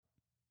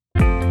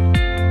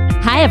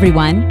Hi,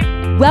 everyone.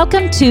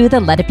 Welcome to the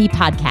Let It Be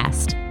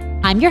podcast.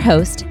 I'm your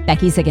host,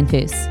 Becky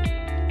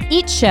Ziegenfuss.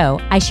 Each show,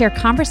 I share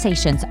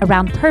conversations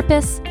around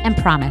purpose and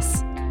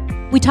promise.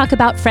 We talk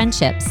about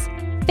friendships,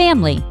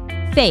 family,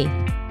 faith,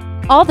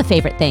 all the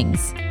favorite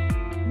things.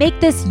 Make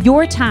this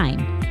your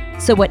time,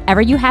 so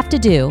whatever you have to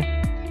do,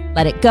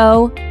 let it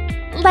go,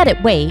 let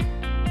it wait,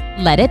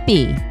 let it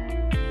be.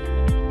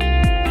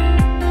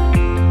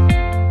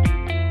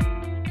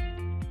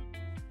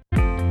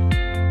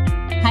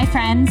 Hi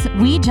friends,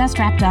 we just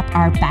wrapped up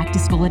our back to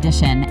school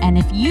edition, and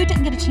if you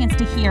didn't get a chance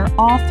to hear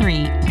all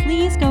three,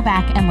 please go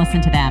back and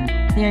listen to them.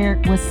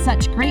 There was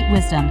such great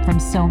wisdom from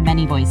so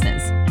many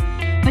voices.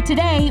 But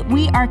today,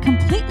 we are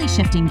completely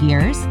shifting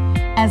gears.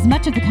 As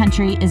much of the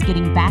country is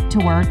getting back to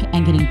work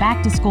and getting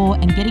back to school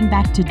and getting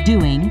back to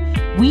doing,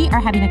 we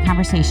are having a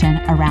conversation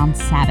around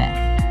Sabbath.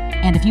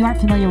 And if you aren't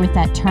familiar with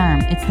that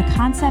term, it's the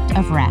concept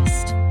of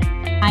rest.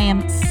 I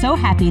am so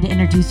happy to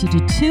introduce you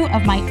to two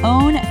of my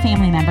own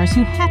family members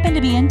who happen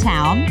to be in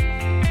town.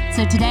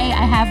 So today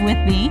I have with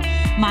me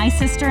my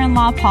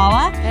sister-in-law,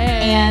 Paula,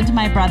 and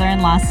my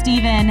brother-in-law,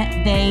 Stephen.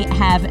 They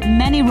have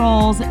many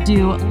roles,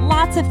 do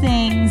lots of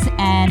things,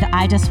 and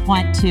I just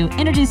want to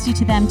introduce you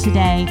to them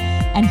today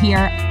and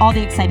hear all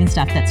the exciting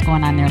stuff that's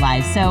going on in their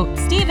lives. So,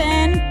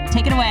 Stephen,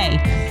 take it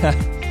away.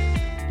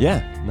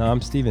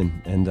 I'm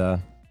Stephen, and I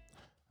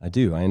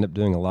end up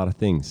doing a lot of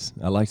things.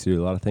 I like to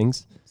do a lot of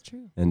things. That's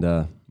true. And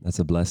that's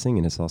a blessing,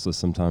 and it's also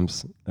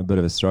sometimes a bit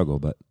of a struggle,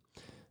 but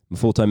I'm a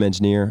full-time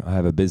engineer. I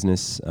have a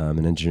business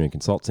in engineering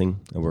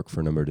consulting. I work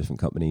for a number of different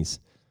companies.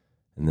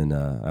 And then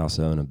I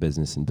also own a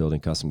business in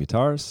building custom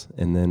guitars.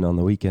 And then on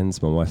the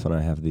weekends, my wife and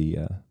I have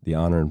the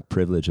honor and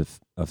privilege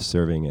of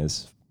serving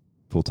as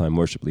full-time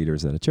worship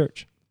leaders at a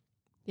church.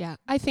 Yeah,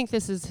 I think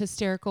this is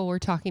hysterical. We're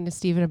talking to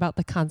Stephen about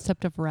the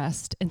concept of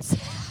rest and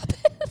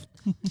Sabbath.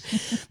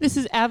 This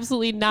is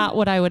absolutely not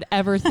what I would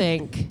ever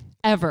think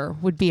ever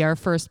would be our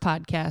first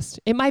podcast.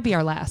 It might be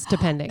our last,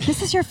 depending.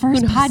 This is your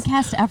first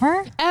podcast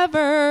ever?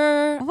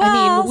 Ever. Well,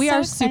 I mean, we so are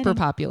exciting. Super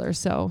popular,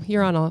 so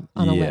you're on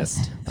a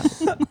list.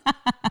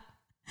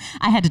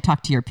 I had to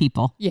talk to your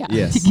people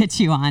Yes. to get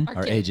you on.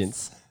 Our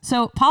agents.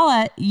 So,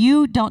 Paula,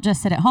 you don't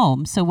just sit at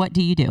home. So what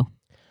do you do?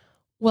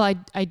 Well,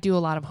 I do a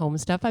lot of home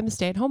stuff. I'm a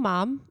stay-at-home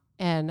mom,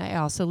 and I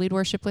also lead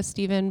worship with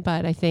Stephen,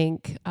 but I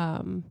think,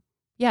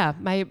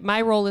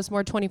 my role is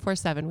more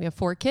 24/7. We have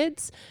 4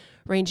 kids,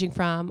 ranging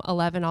from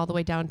 11 all the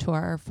way down to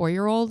our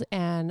 4-year-old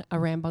and a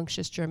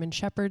rambunctious German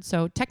Shepherd.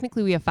 So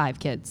technically we have 5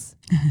 kids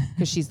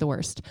because she's the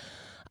worst.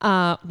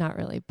 Not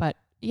really, but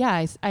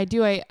yeah, I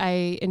do.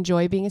 I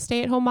enjoy being a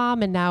stay-at-home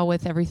mom, and now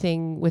with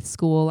everything with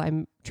school,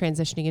 I'm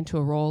transitioning into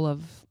a role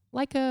of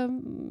like a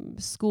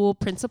school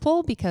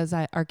principal because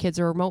our kids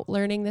are remote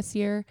learning this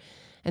year.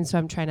 And so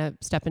I'm trying to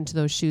step into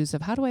those shoes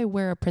of how do I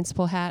wear a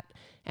principal hat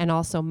and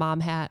also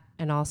mom hat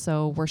and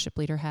also worship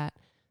leader hat.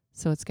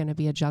 So it's going to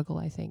be a juggle,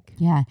 I think.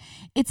 Yeah.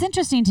 It's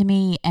interesting to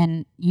me,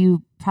 and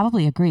you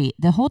probably agree,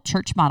 the whole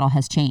church model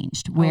has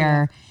changed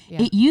where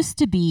it used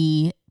to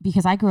be,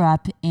 because I grew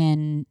up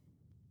in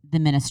the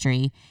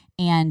ministry,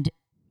 and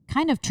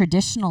kind of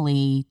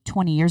traditionally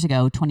 20 years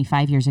ago,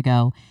 25 years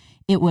ago,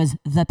 it was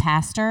the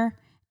pastor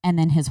and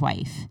then his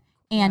wife.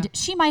 And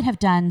she might have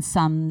done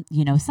some,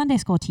 Sunday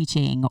school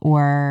teaching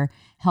or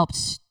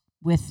helped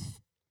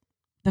with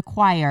the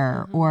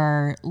choir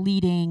or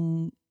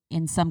leading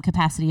in some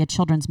capacity a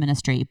children's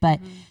ministry. But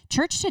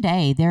church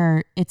today,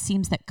 it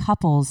seems that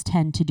couples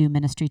tend to do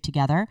ministry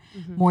together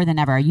more than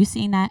ever. Are you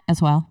seeing that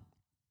as well?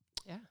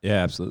 Yeah,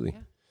 absolutely.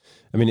 Yeah.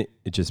 I mean,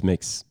 it just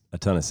makes a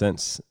ton of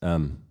sense.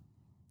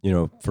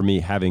 For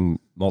me, having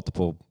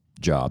multiple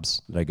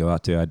jobs that I go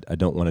out to, I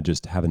don't want to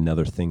just have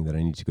another thing that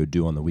I need to go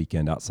do on the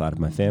weekend outside of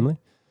my family.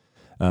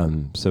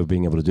 So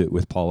being able to do it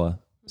with Paula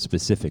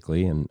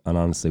specifically, and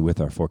honestly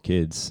with our 4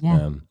 kids,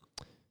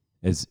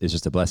 is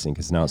just a blessing,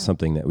 because now it's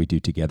something that we do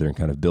together and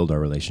kind of build our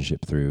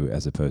relationship through,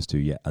 as opposed to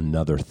yet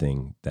another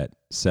thing that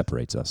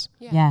separates us.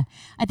 Yeah.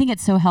 I think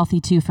it's so healthy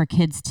too for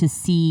kids to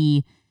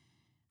see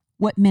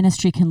what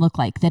ministry can look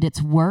like, that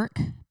it's work,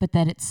 but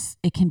that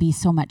it can be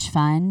so much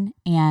fun.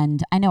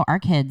 And I know our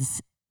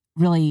kids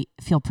really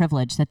feel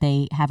privileged that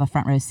they have a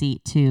front row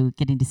seat to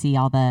getting to see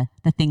all the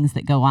things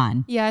that go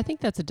on. Yeah, I think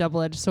that's a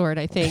double-edged sword,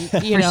 I think.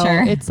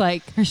 Sure. It's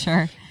like, for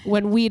sure,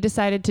 when we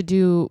decided to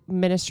do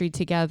ministry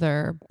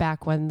together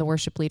back when the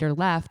worship leader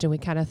left, and we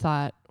kind of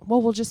thought, well,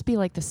 we'll just be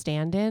like the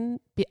stand-in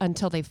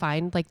until they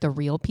find like the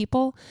real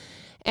people.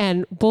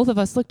 And both of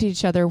us looked at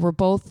each other. We're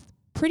both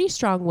pretty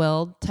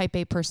strong-willed, type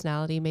A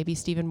personality, maybe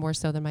Stephen more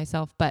so than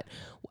myself. But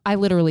I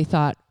literally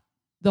thought,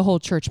 the whole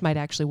church might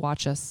actually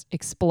watch us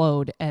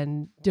explode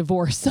and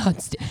divorce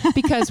us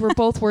because we're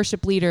both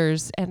worship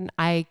leaders, and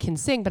I can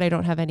sing, but I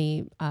don't have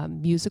any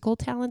musical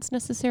talents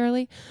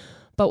necessarily.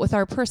 But with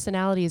our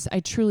personalities,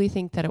 I truly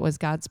think that it was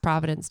God's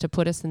providence to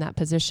put us in that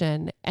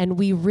position. And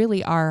we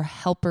really are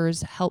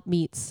helpers,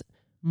 helpmeets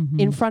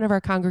in front of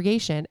our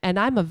congregation. And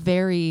I'm a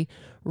very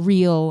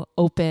real,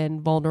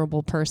 open,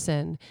 vulnerable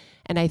person.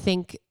 And I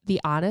think the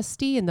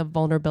honesty and the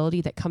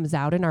vulnerability that comes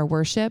out in our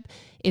worship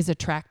is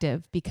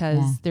attractive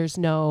because there's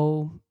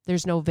no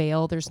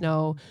veil.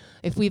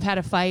 If we've had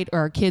a fight or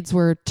our kids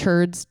were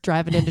turds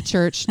driving into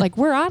church, like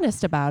we're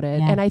honest about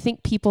it. And I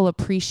think people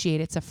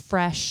appreciate it's a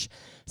fresh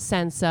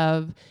sense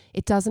of,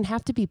 it doesn't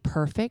have to be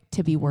perfect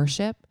to be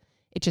worship.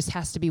 It just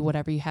has to be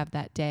whatever you have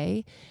that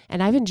day.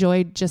 And I've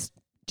enjoyed just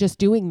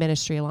doing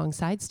ministry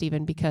alongside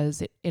Stephen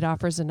because it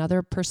offers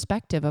another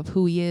perspective of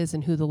who he is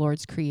and who the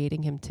Lord's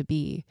creating him to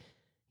be.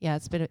 Yeah,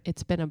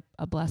 it's been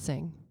a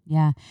blessing.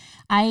 Yeah.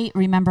 I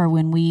remember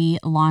when we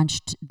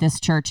launched this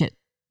church,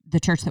 the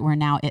church that we're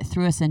now, it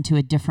threw us into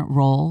a different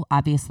role,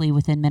 obviously,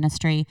 within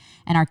ministry.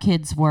 And our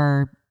kids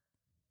were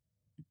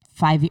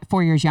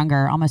 4 years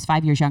younger, almost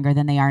 5 years younger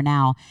than they are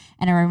now.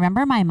 And I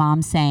remember my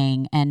mom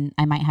saying, and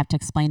I might have to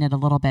explain it a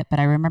little bit, but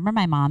I remember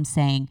my mom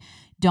saying,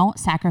 don't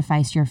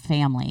sacrifice your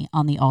family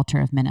on the altar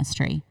of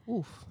ministry.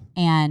 Oof.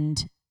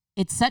 And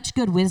it's such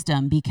good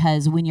wisdom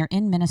because when you're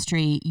in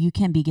ministry, you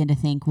can begin to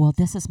think, well,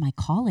 this is my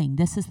calling.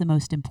 This is the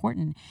most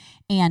important.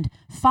 And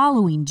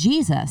following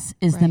Jesus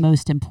is the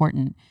most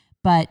important.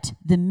 But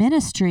the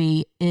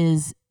ministry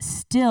is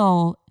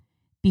still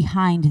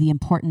behind the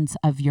importance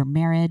of your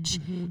marriage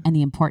and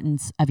the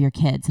importance of your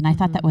kids. And I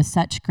thought that was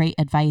such great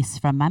advice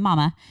from my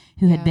mama,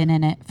 who had been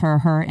in it for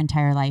her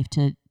entire life,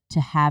 to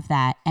have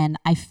that. And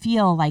I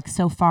feel like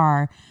so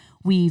far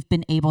we've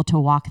been able to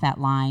walk that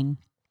line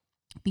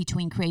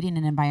between creating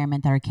an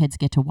environment that our kids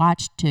get to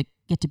watch, to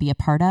get to be a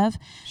part of.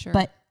 Sure.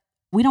 But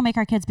we don't make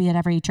our kids be at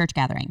every church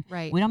gathering.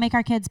 Right. We don't make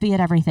our kids be at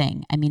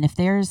everything. I mean, if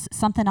there's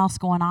something else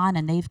going on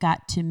and they've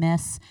got to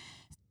miss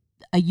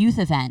a youth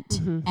event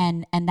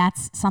and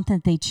that's something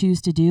that they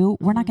choose to do,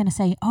 we're not going to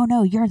say, oh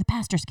no, you're the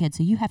pastor's kid,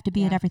 so you have to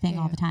be at everything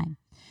all the time.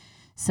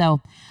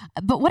 So,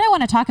 but what I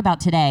want to talk about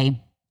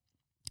today,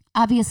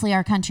 obviously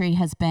our country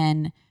has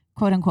been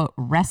quote unquote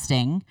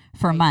resting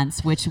for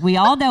months, which we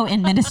all know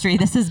in ministry,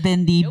 this has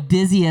been the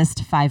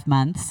busiest 5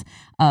 months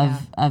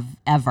of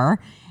ever.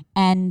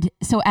 And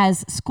so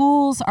as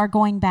schools are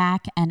going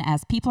back and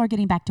as people are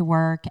getting back to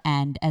work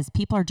and as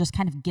people are just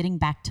kind of getting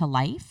back to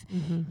life,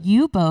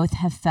 you both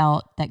have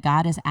felt that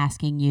God is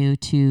asking you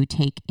to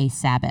take a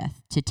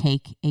Sabbath, to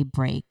take a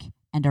break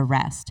and a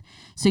rest.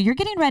 So you're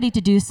getting ready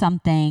to do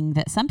something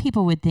that some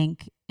people would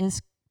think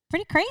is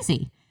pretty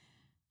crazy.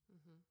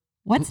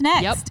 What's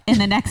next in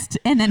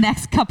the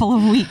next couple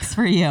of weeks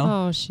for you?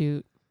 Oh,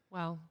 shoot.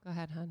 Well, go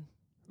ahead, hon.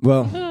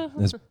 Well,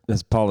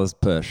 that's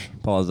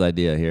Paula's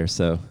idea here.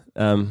 So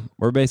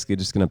we're basically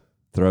just going to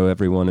throw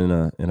everyone in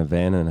a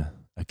van and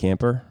a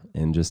camper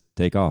and just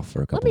take off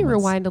for a couple Let me months.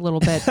 rewind a little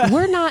bit.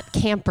 We're not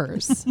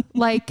campers.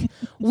 Like,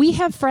 we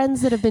have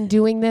friends that have been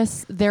doing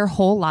this their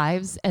whole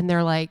lives, and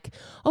they're like,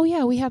 oh,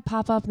 yeah, we had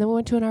pop-up, and then we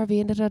went to an RV,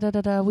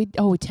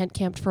 and we tent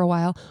camped for a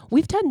while.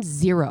 We've done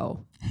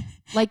zero.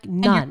 Like,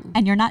 none.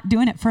 And you're not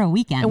doing it for a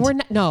weekend. And we're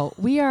not, no,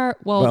 we are,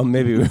 Well,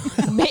 maybe.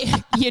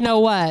 you know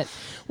what?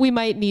 We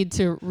might need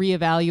to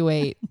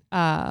reevaluate.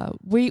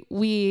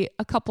 We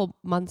a couple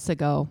months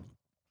ago,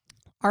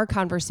 our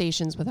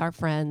conversations with our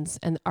friends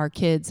and our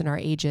kids and our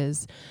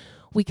ages,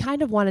 we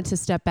kind of wanted to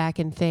step back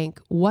and think,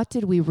 what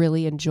did we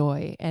really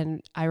enjoy?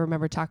 And I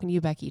remember talking to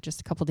you, Becky,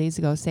 just a couple days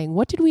ago, saying,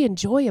 what did we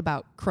enjoy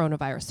about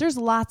coronavirus? There's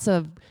lots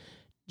of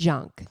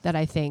junk that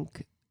I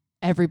think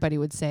everybody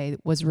would say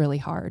was really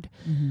hard.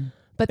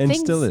 But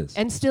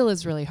still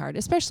is really hard,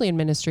 especially in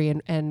ministry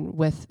and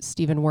with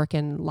Stephen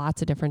working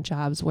lots of different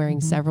jobs, wearing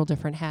several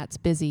different hats,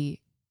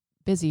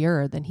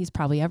 busier than he's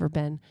probably ever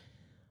been.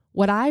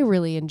 What I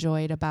really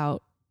enjoyed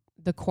about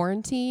the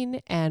quarantine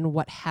and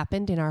what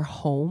happened in our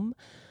home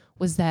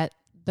was that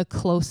the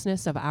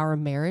closeness of our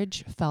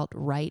marriage felt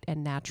right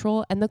and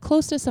natural, and the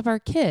closeness of our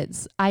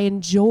kids. I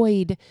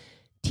enjoyed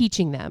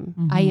teaching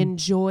them. I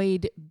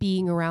enjoyed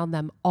being around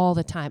them all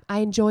the time. I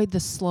enjoyed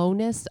the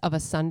slowness of a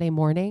Sunday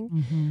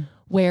morning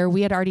where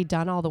we had already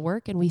done all the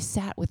work and we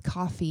sat with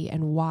coffee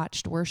and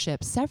watched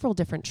worship, several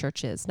different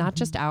churches, not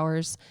just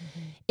ours.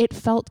 It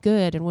felt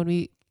good. And when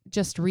we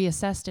just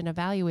reassessed and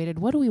evaluated,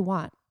 what do we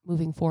want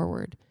moving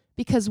forward?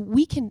 Because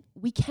we can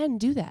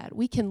do that.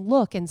 We can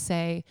look and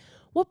say,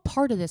 what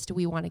part of this do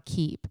we want to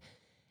keep?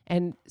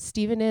 And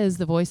Stephen is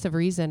the voice of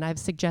reason. I've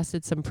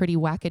suggested some pretty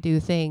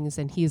wackadoo things,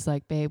 and he's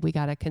like, babe, we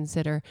got to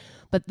consider.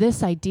 But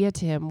this idea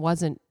to him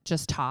wasn't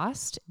just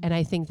tossed. And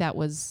I think that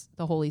was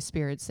the Holy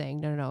Spirit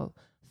saying, no.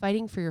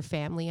 Fighting for your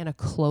family and a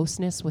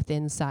closeness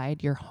within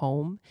inside your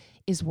home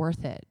is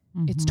worth it.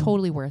 It's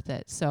totally worth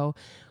it. So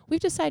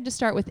we've decided to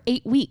start with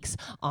 8 weeks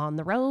on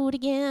the road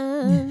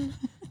again.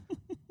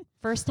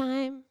 First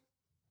time.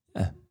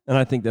 Yeah. And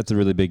I think that's a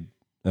really big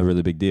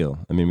deal.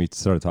 I mean, we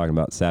started talking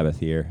about Sabbath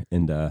here,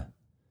 and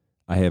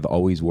I have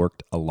always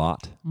worked a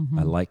lot. I'm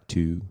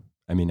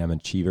an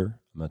achiever.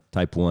 I'm a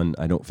type 1.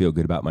 I don't feel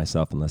good about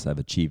myself unless I've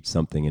achieved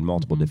something in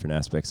multiple different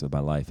aspects of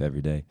my life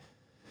every day.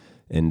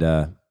 And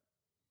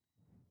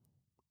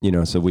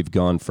so we've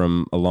gone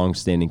from a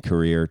long-standing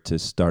career to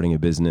starting a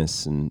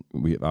business, and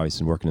we've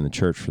obviously been working in the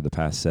church for the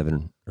past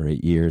 7 or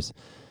 8 years.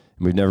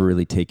 And we've never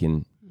really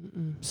taken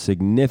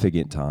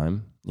significant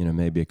time,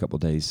 maybe a couple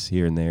of days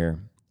here and there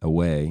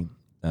away,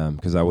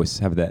 because I always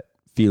have that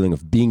feeling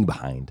of being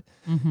behind.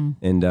 Mm-hmm.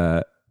 And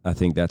I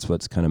think that's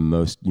what's kind of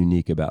most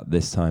unique about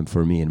this time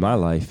for me in my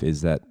life,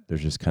 is that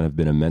there's just kind of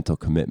been a mental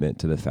commitment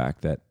to the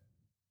fact that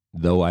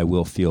though I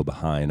will feel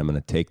behind, I'm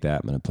going to take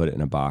that, I'm going to put it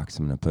in a box,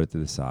 I'm going to put it to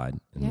the side,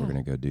 and we're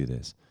going to go do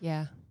this.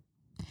 Yeah.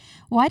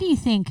 Why do you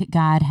think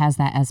God has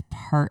that as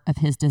part of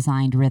his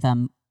designed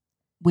rhythm,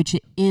 which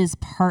it is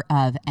part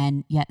of,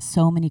 and yet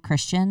so many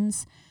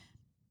Christians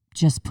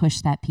just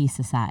push that piece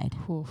aside?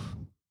 Oof.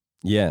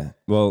 Yeah.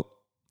 Well,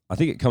 I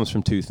think it comes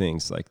from two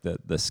things, like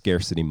the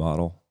scarcity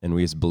model, and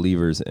we as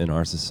believers in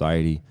our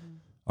society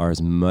are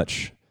as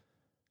much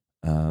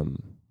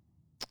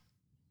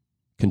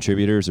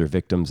contributors or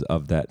victims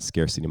of that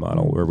scarcity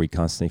model, where we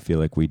constantly feel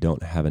like we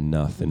don't have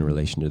enough in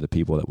relation to the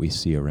people that we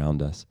see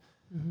around us.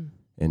 Mm-hmm.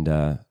 And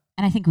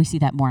I think we see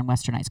that more in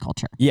westernized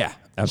culture. yeah,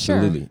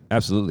 absolutely. Sure.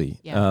 Absolutely.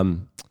 Yeah.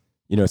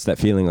 It's that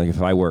feeling like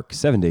if I work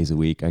 7 days a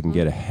week, I can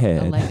get A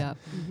ahead, leg up.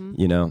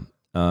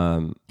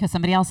 Mm-hmm. Because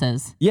somebody else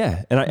is.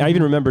 Yeah. And I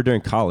even remember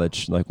during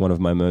college, like one of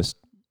my most,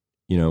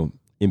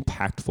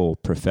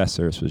 impactful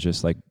professors was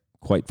just like,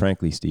 quite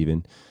frankly,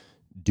 Stephen,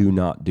 do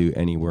not do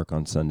any work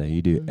on Sunday.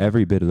 You do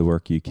every bit of the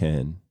work you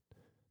can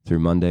through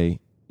Monday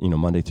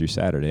through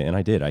Saturday. And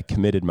I did. I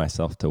committed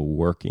myself to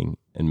working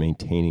and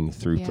maintaining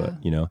throughput,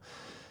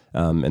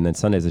 and then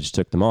Sundays I just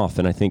took them off.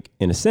 And I think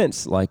in a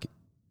sense, like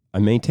I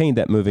maintained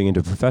that moving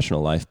into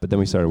professional life, but then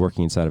we started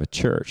working inside of a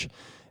church.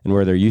 And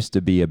where there used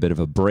to be a bit of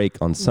a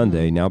break on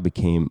Sunday, now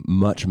became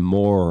much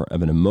more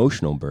of an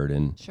emotional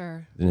burden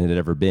than it had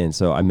ever been.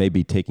 So I may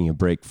be taking a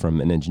break from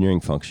an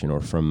engineering function or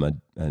from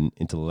an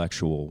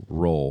intellectual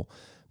role,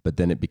 but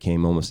then it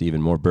became almost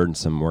even more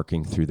burdensome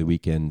working through the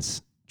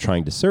weekends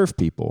trying to serve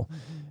people.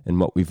 And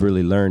what we've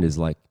really learned is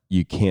like,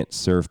 you can't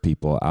serve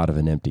people out of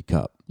an empty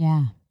cup.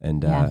 Yeah.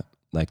 And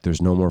like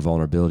there's no more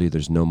vulnerability,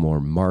 there's no more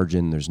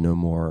margin, there's no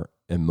more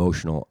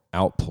emotional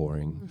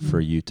outpouring for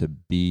you to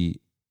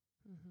be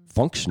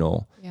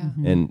functional.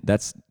 And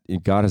that's,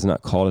 God has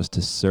not called us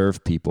to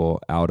serve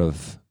people out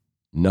of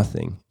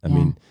nothing. I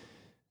mean,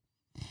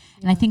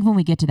 and I think when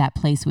we get to that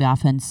place, we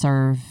often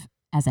serve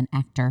as an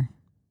actor.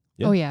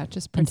 Yeah. Oh yeah,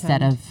 just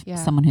pretend. Instead of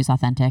someone who's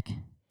authentic.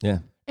 Yeah.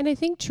 And I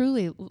think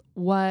truly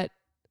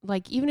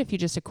even if you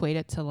just equate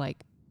it to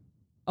like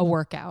a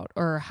workout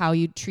or how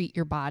you treat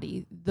your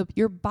body,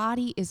 your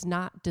body is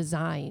not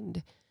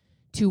designed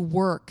to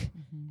work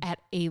at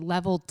a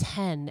level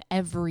 10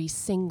 every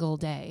single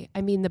day.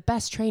 I mean, the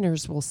best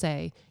trainers will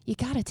say, you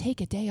got to take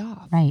a day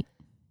off. Right.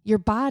 Your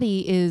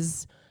body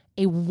is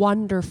a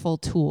wonderful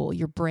tool,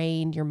 your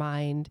brain, your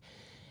mind.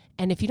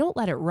 And if you don't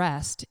let it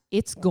rest,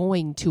 it's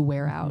going to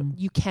wear out.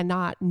 You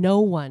cannot, no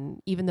one,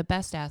 even the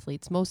best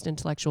athletes, most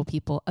intellectual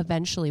people,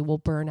 eventually will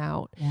burn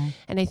out. Yeah.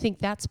 And I think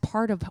that's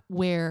part of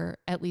where,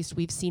 at least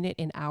we've seen it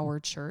in our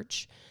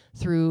church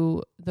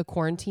through the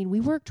quarantine. We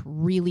worked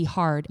really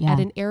hard at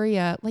an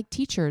area like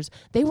teachers.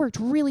 They worked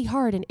really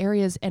hard in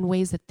areas and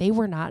ways that they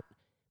were not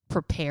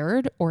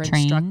prepared or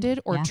instructed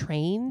or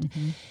trained.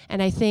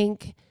 And I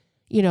think,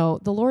 the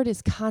Lord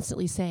is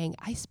constantly saying,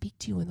 I speak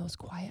to you in those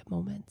quiet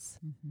moments.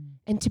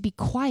 And to be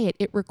quiet,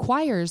 it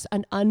requires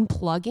an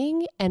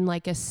unplugging and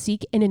like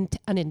an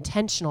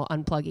intentional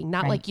unplugging,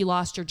 not like you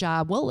lost your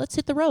job. Well, let's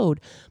hit the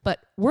road, but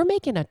we're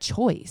making a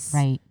choice.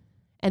 Right.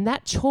 And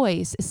that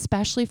choice,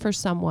 especially for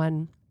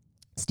someone,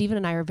 Stephen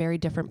and I are very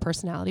different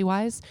personality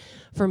wise.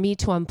 For me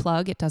to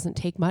unplug, it doesn't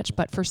take much,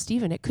 but for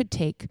Stephen, it could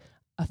take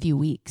a few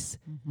weeks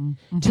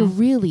to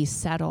really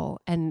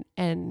settle and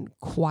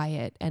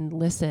quiet and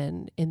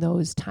listen in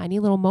those tiny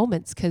little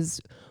moments, because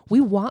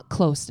we want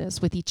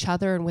closeness with each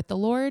other and with the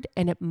Lord,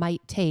 and it might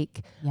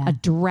take a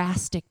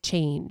drastic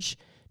change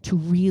to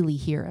really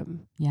hear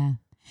him. Yeah.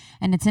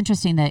 And it's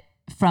interesting that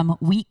from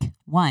week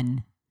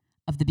 1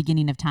 of the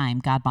beginning of time,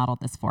 God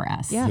modeled this for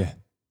us.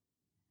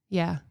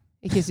 Yeah.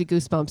 It gives you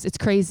goosebumps. It's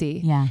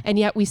crazy. Yeah. And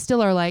yet we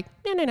still are like,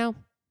 no.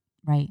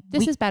 Right.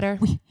 This is better.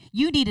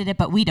 You needed it,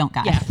 but we don't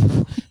got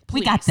it.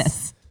 We got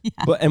this. Yeah.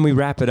 Well, and we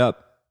wrap it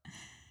up.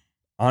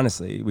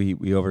 Honestly,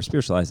 we over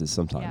spiritualize this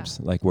sometimes,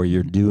 like where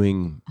you're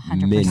doing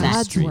 100%. ministry.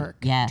 God's work.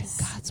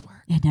 Yes. God's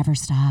work. It never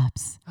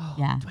stops. Oh,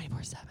 yeah.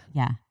 24/7.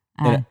 Yeah.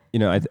 And,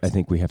 I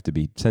think we have to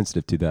be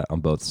sensitive to that on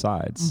both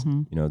sides.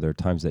 There are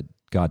times that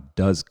God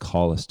does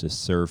call us to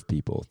serve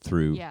people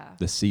through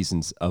the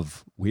seasons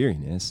of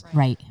weariness.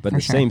 Right. But in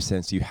the same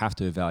sense, you have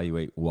to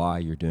evaluate why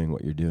you're doing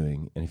what you're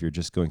doing. And if you're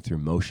just going through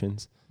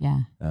motions,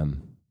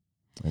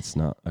 it's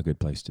not a good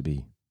place to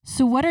be.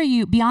 So what are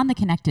you, beyond the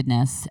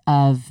connectedness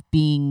of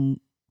being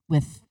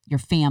with your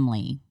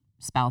family,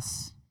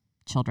 spouse,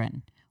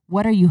 children,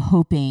 what are you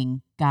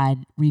hoping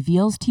God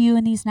reveals to you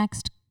in these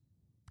next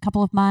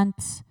couple of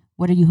months?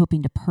 What are you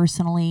hoping to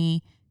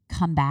personally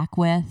come back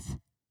with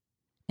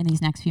in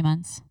these next few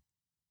months?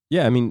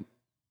 Yeah, I mean,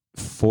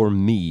 for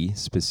me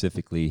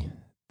specifically,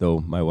 though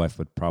my wife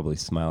would probably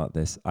smile at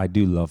this, I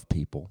do love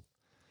people.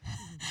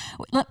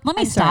 Let me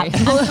I'm stop.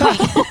 sorry.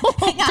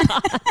 Wait, hang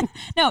on.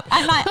 No,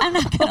 I'm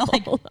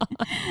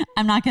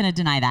not gonna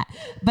deny that.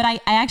 But I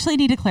actually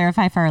need to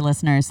clarify for our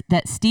listeners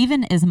that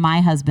Stephen is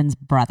my husband's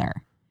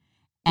brother.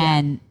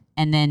 And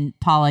then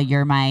Paula,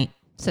 you're my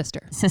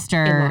sister,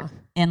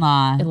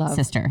 in-law,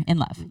 sister, in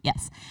love.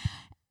 Yes.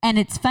 And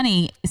it's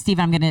funny,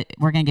 Stephen,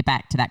 we're gonna get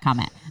back to that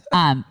comment.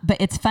 But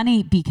it's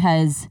funny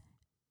because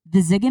the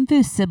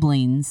Ziegenfuss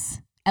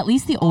siblings, at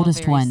least the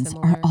oldest ones,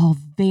 are all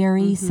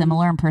very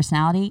similar in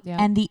personality,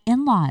 and the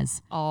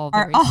in-laws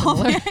are all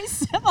very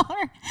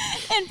similar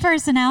in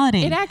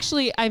personality. It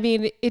actually, I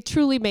mean, it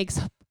truly makes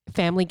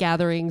family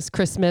gatherings,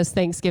 Christmas,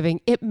 Thanksgiving,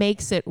 it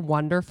makes it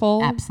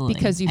wonderful. Absolutely.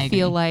 Because you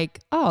feel like,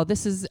 oh,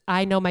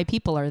 I know my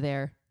people are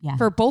there. Yeah.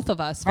 For both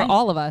of us, for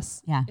all of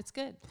us. Yeah. It's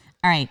good.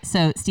 All right.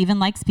 So Stephen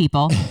likes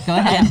people. Go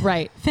ahead.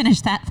 Right.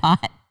 Finish that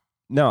thought.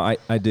 No,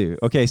 I do.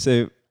 Okay.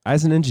 So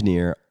as an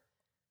engineer,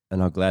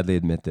 and I'll gladly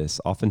admit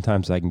this,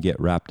 oftentimes I can get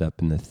wrapped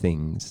up in the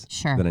things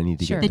that I need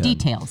to get the done.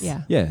 details.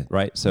 Yeah. Yeah.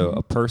 Right. So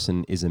a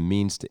person is a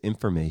means to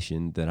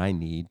information that I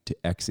need to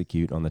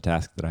execute on the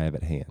task that I have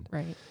at hand.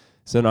 Right.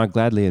 So I'll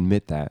gladly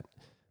admit that.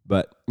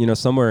 But,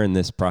 somewhere in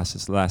this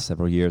process, the last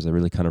several years, I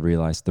really kind of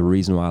realized the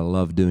reason why I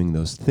love doing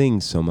those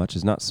things so much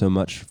is not so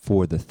much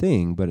for the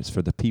thing, but it's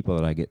for the people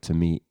that I get to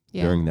meet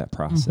during that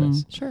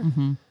process. Sure.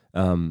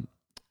 And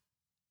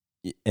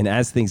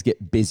as things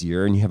get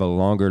busier and you have a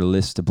longer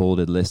list, a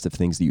bolded list of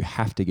things that you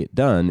have to get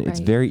done, it's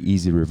very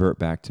easy to revert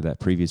back to that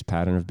previous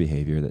pattern of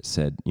behavior that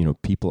said,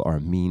 people are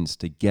a means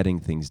to getting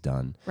things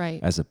done,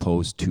 as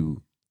opposed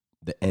to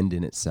the end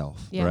in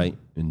itself, right?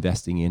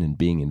 Investing in and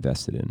being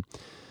invested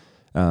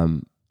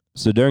in.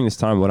 So during this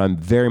time, what I'm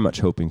very much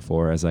hoping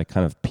for, as I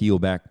kind of peel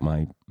back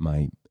my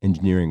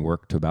engineering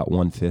work to about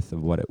 1/5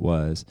 of what it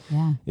was,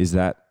 is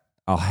that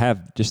I'll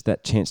have just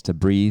that chance to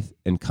breathe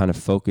and kind of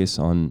focus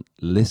on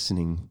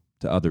listening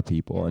to other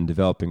people and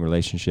developing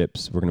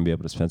relationships. We're going to be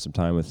able to spend some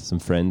time with some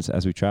friends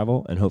as we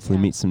travel and hopefully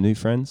meet some new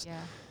friends.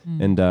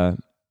 And,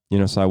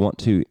 so I want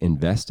to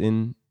invest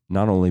in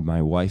not only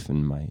my wife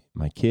and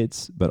my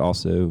kids, but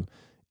also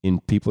in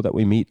people that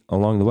we meet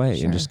along the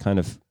way and just kind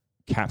of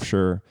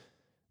capture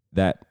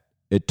that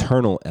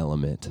eternal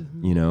element,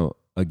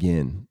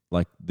 again,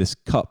 like this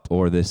cup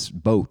or this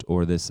boat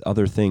or this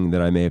other thing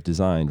that I may have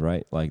designed,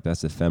 right? Like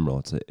that's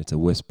ephemeral. It's a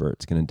whisper.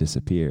 It's going to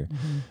disappear.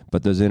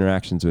 But those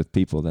interactions with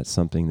people, that's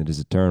something that is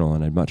eternal,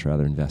 and I'd much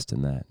rather invest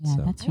in that. Yeah,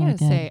 so. that's really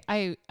good.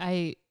 I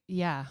gotta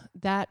say,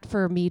 that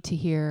for me to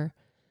hear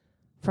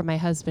from my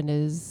husband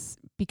is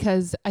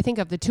because I think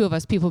of the two of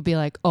us, people be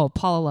like, oh,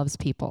 Paula loves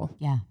people.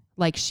 Yeah.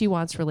 Like she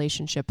wants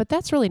relationship, but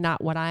that's really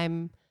not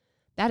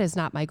that is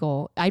not my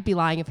goal. I'd be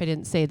lying if I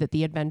didn't say that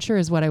the adventure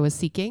is what I was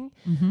seeking.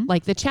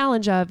 Like the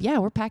challenge of,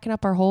 we're packing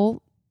up our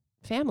whole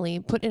family,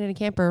 putting it in a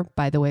camper.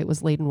 By the way, it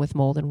was laden with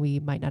mold and we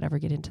might not ever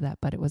get into that,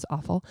 but it was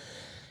awful.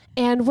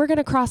 And we're going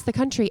to cross the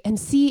country and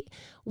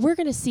we're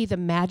going to see the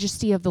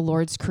majesty of the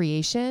Lord's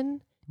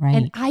creation. Right.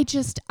 And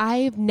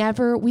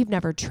we've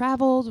never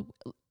traveled.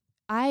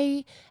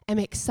 I am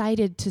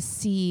excited to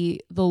see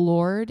the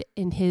Lord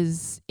in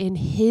his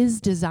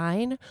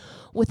design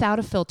without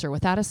a filter,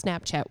 without a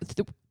Snapchat, with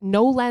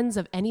no lens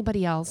of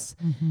anybody else,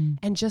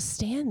 and just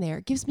stand there.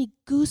 It gives me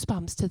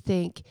goosebumps to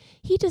think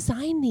he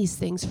designed these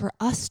things for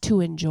us to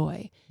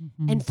enjoy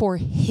and for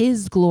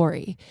his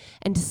glory,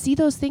 and to see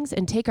those things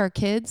and take our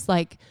kids.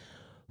 Like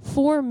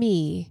for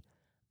me,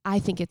 I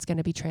think it's going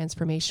to be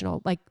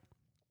transformational. Like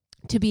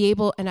to be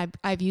able, and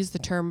I've used the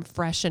term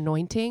fresh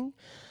anointing,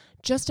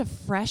 just a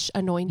fresh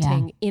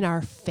anointing in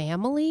our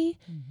family,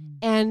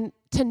 and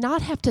to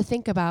not have to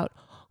think about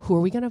who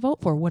are we going to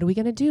vote for? What are we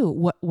going to do?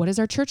 What is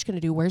our church going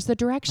to do? Where's the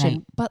direction?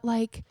 Right. But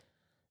like,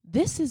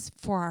 this is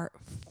for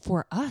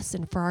us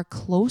and for our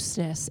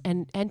closeness,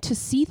 and to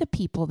see the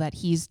people that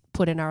he's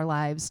put in our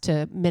lives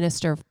to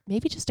minister,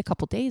 maybe just a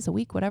couple days, a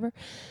week, whatever.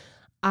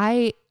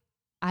 I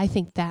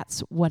think that's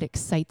what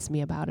excites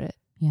me about it,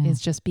 is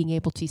just being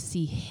able to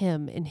see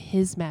him in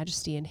his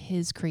majesty and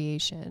his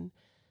creation.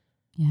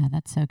 Yeah,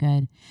 that's so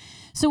good.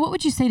 So what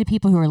would you say to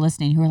people who are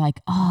listening who are like,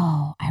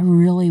 oh, I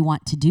really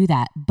want to do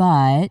that,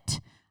 but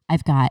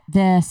I've got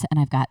this and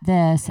I've got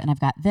this and I've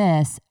got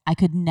this. I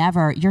could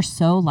never. You're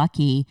so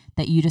lucky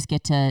that you just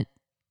get to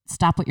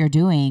stop what you're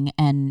doing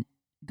and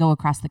go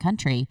across the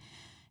country.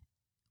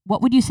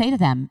 What would you say to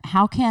them?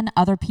 How can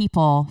other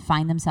people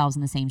find themselves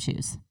in the same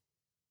shoes?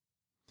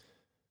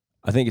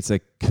 I think it's a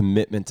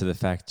commitment to the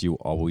fact you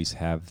always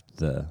have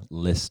the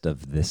list of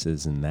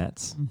thises and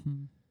that's.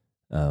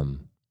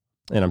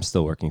 And I'm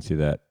still working through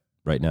that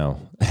right now.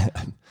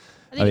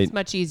 I think it's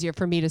much easier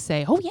for me to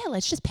say, oh yeah,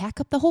 let's just pack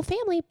up the whole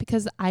family,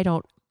 because I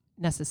don't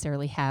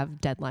necessarily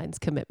have deadlines,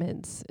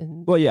 commitments.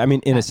 Well, yeah, I mean,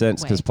 in a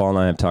sense, because Paul and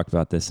I have talked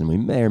about this, and we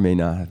may or may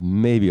not have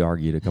maybe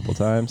argued a couple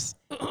times.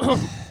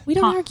 We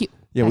don't argue.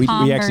 Yeah, we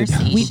actually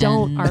don't. We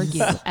don't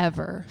argue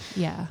ever.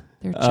 Yeah,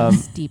 they're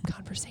just deep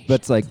conversations.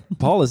 But it's like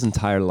Paula's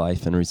entire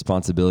life and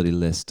responsibility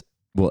list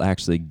will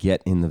actually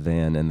get in the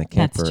van and the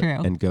camper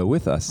and go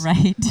with us.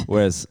 Right.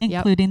 Whereas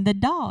including the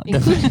dog.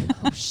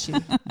 Oh,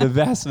 shoot. The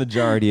vast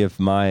majority of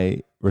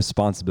my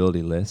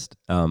responsibility list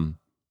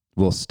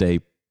we'll stay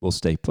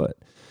put.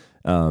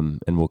 And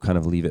we'll kind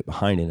of leave it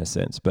behind in a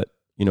sense. But,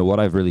 what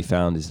I've really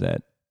found is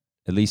that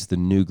at least the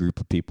new group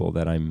of people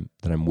that I'm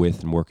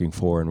with and working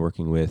for and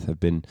working with have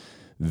been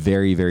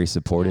very, very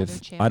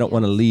supportive. I don't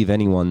want to leave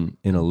anyone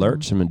in a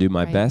lurch. I'm going to do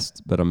my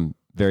best, but I'm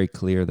very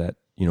clear that,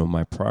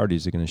 my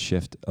priorities are going to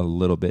shift a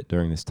little bit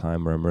during this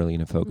time where I'm really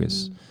going to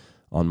focus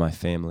on my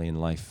family and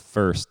life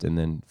first, and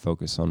then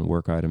focus on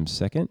work items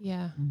second.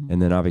 Yeah.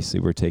 And then obviously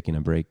we're taking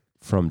a break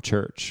from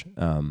church.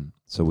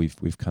 So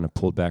we've kind of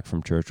pulled back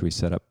from church. We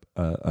set up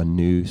a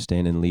new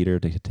stand-in leader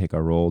to take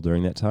our role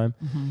during that time.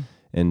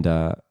 And,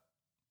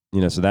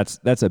 so that's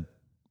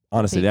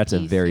honestly, that's a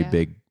very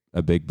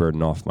big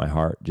burden off my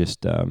heart.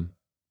 Just,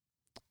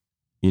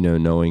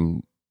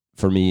 knowing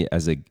for me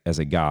as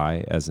a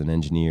guy, as an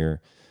engineer,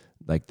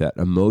 like that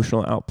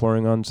emotional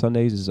outpouring on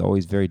Sundays is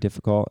always very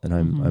difficult. And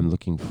I'm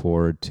looking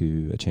forward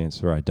to a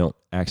chance where I don't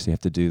actually have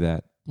to do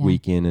that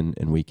week in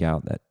and week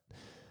out. That,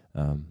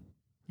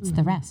 it's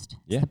the rest.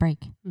 It's Yeah. the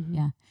break.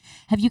 Yeah.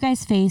 Have you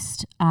guys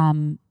faced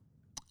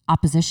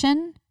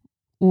opposition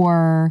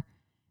or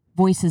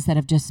voices that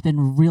have just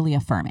been really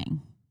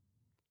affirming?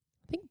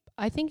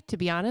 I think to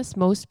be honest,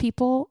 most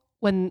people,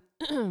 when,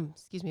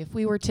 excuse me, if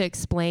we were to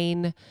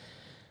explain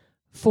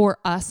for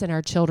us and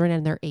our children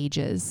and their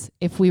ages,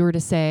 if we were to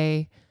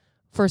say,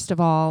 first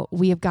of all,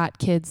 we have got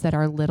kids that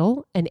are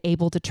little and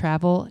able to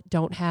travel,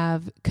 don't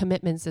have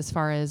commitments as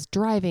far as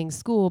driving,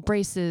 school,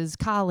 braces,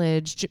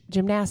 college,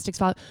 gymnastics.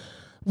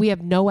 We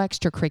have no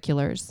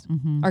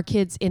extracurriculars. Our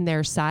kids in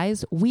their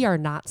size, we are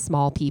not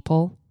small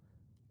people.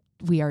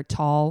 We are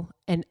tall,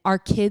 and our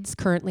kids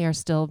currently are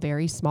still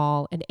very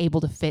small and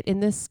able to fit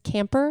in this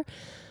camper.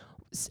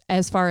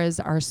 As far as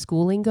our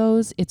schooling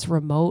goes, it's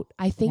remote.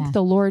 I think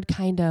the Lord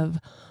kind of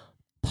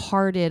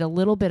parted a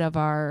little bit of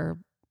our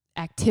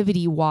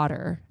activity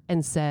water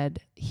and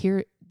said,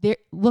 here, there,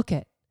 look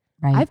at,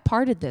 I've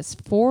parted this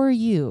for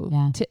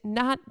you to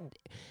not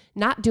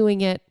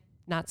doing it,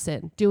 not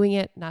sin, doing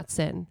it, not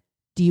sin.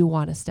 Do you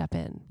want to step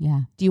in?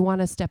 Yeah. Do you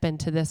want to step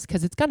into this?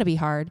 Because it's going to be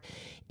hard.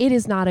 It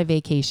is not a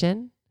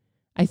vacation.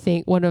 I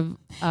think one of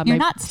you're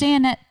not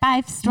staying at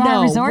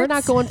 5-star resorts. We're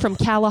not going from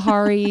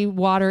Kalahari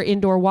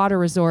indoor water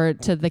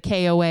resort to the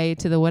KOA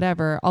to the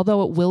whatever.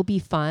 Although it will be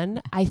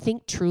fun, I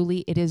think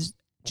truly it is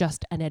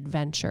just an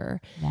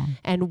adventure. Yeah.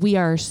 And we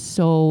are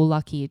so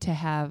lucky to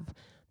have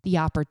the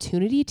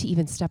opportunity to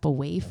even step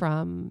away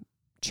from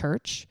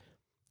church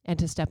and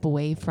to step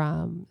away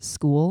from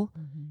school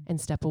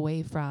and step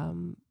away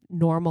from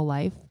normal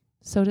life,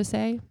 so to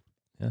say.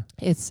 Yeah.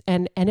 It's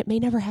and it may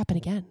never happen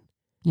again.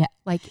 Yeah.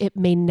 Like it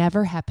may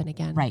never happen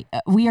again. Right.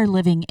 We are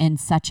living in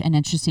such an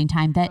interesting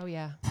time that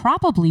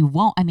probably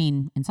won't,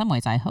 in some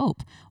ways I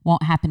hope,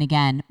 won't happen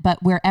again,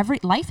 but where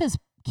life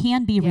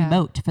can be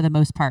remote for the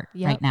most part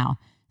right now.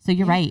 So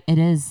you're right. It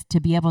is to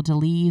be able to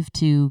leave,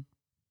 to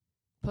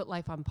put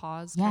life on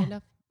pause kind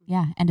of.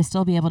 Yeah. And to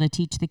still be able to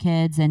teach the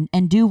kids and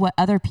do what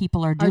other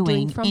people are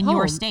doing in home.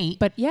 Your state.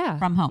 But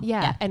from home.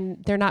 Yeah.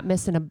 And they're not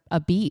missing a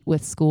beat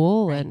with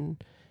school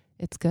and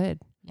it's good.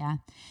 Yeah.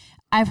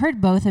 I've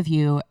heard both of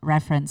you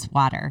reference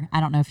water. I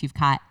don't know if you've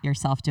caught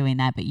yourself doing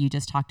that, but you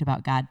just talked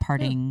about God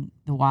parting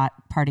the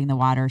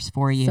waters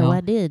for you. So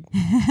I did.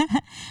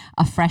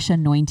 A fresh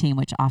anointing,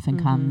 which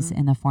often comes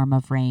in the form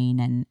of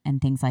rain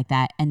and things like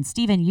that. And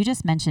Stephen, you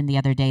just mentioned the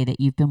other day that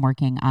you've been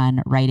working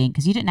on writing,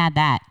 because you didn't add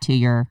that to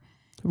your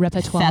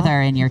repertoire feather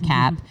in your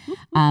cap,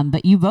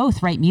 but you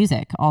both write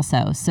music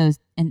also. So,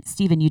 and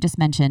Stephen, you just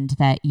mentioned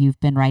that you've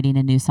been writing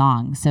a new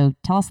song. So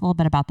tell us a little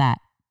bit about that.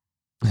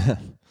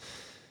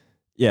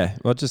 Yeah,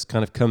 well, it just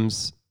kind of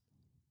comes,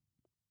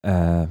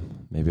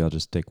 maybe I'll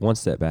just take one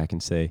step back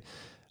and say,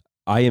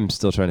 I am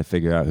still trying to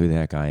figure out who the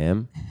heck I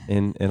am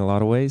in a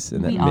lot of ways.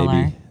 And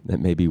that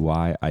may be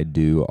why I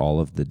do all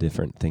of the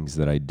different things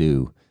that I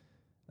do.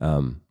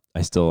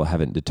 I still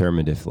haven't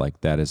determined if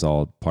that is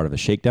all part of a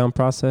shakedown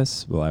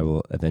process. Well, I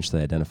will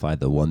eventually identify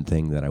the one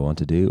thing that I want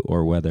to do,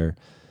 or whether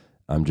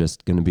I'm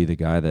just going to be the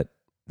guy that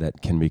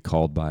can be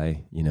called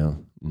by,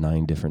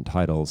 9 different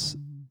titles,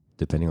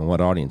 depending on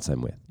what audience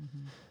I'm with.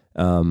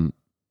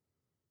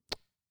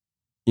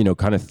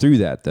 Kind of through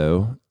that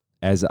though,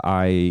 as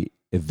I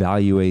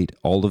evaluate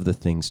all of the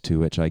things to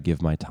which I give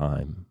my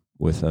time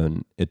with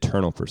an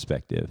eternal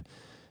perspective,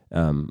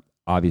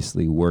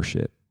 obviously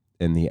worship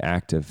and the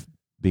act of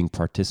being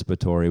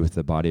participatory with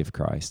the body of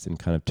Christ and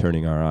kind of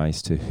turning our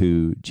eyes to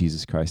who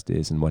Jesus Christ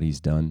is and what he's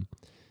done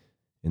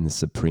in the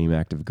supreme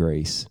act of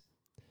grace,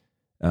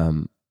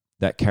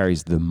 that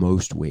carries the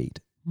most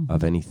weight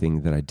of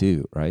anything that I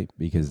do, right?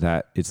 Because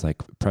it's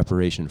like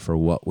preparation for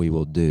what we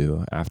will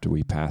do after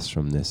we pass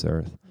from this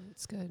earth.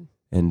 That's good.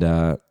 And,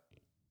 I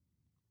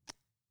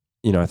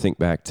think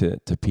back to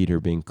Peter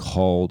being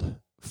called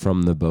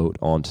from the boat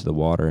onto the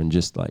water, and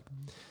just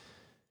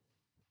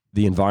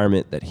the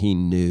environment that he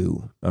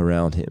knew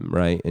around him,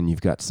 right? And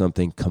you've got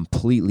something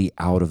completely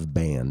out of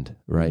band,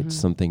 right?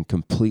 Something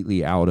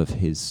completely out of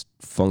his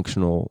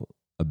functional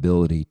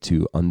ability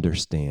to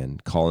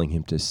understand, calling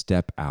him to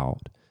step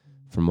out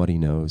from what he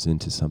knows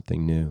into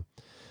something new.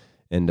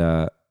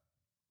 And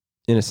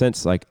in a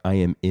sense, like I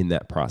am in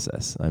that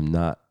process. I'm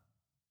not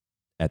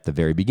at the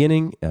very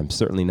beginning. I'm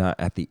certainly not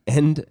at the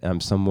end.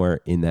 I'm somewhere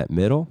in that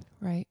middle.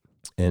 Right.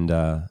 And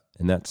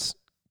that's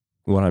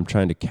what I'm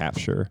trying to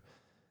capture,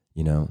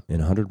 in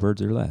 100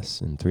 words or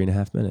less, in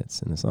 3.5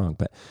 minutes in the song.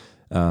 But,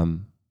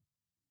 and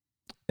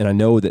I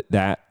know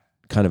that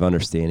kind of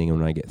understanding, and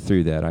when I get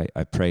through that,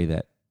 I pray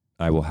that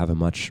I will have a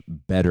much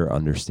better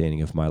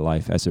understanding of my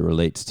life as it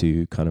relates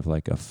to kind of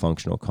like a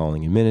functional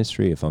calling in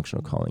ministry, a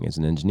functional calling as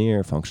an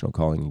engineer, a functional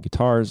calling in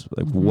guitars,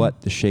 like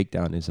what the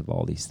shakedown is of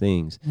all these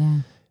things.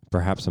 Yeah.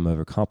 Perhaps I'm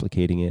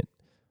overcomplicating it.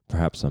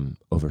 Perhaps I'm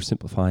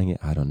oversimplifying it.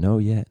 I don't know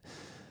yet.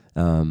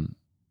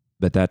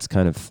 But that's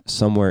kind of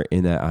somewhere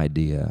in that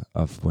idea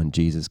of when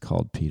Jesus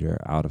called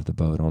Peter out of the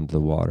boat onto the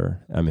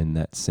water. I'm in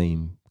that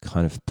same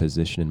kind of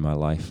position in my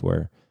life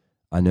where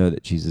I know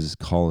that Jesus is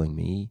calling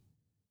me.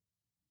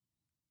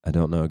 I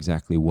don't know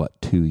exactly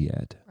what to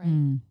yet.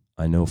 Right.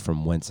 I know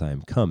from whence I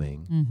am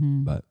coming,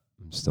 but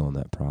I'm still in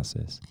that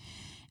process.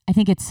 I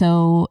think it's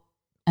so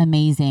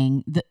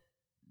amazing.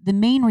 The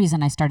main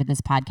reason I started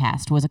this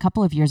podcast was a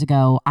couple of years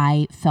ago,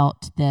 I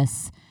felt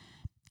this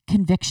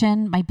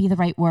conviction, might be the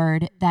right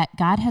word, that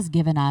God has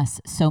given us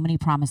so many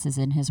promises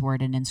in his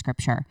word and in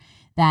scripture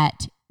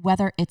that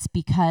whether it's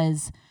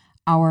because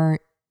our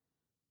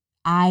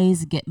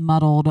eyes get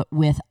muddled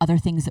with other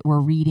things that we're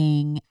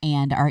reading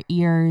and our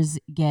ears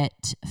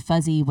get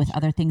fuzzy with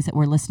other things that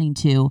we're listening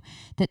to,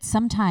 that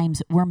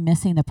sometimes we're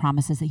missing the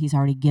promises that he's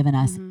already given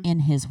us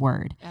in his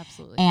word.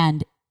 Absolutely.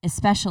 And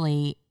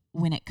especially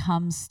when it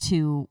comes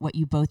to what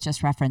you both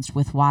just referenced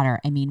with water.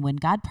 I mean, when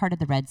God parted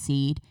the Red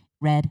Sea,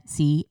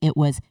 it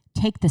was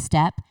take the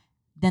step,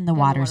 then the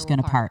water's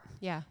going to part.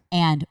 Yeah.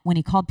 And when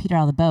he called Peter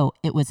out of the boat,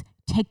 it was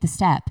take the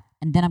step,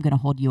 and then I'm going to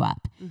hold you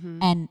up.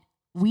 And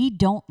we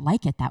don't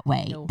like it that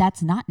way. No.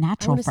 That's not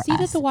natural for us. I want to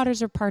see that the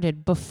waters are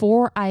parted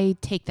before I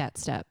take that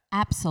step.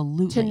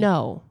 Absolutely. To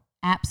know.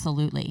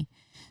 Absolutely.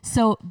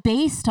 So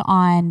based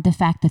on the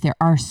fact that there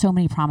are so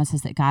many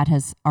promises that God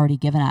has already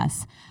given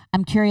us,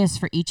 I'm curious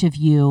for each of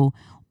you,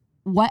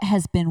 what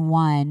has been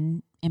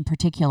one in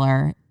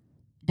particular,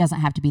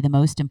 doesn't have to be the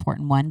most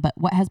important one, but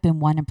what has been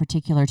one in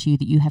particular to you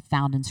that you have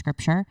found in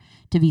scripture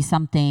to be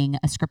something,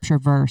 a scripture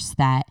verse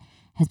that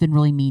has been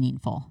really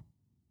meaningful?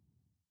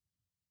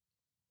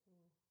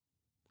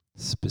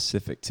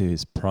 Specific to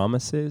his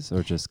promises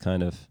or just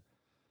kind of?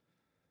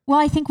 Well,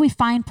 I think we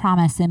find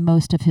promise in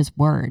most of his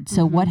word.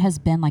 So what has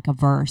been like a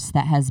verse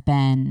that has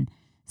been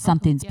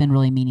something that's been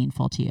really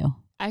meaningful to you?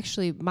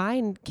 Actually,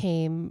 mine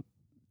came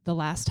the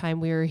last time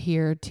we were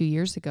here 2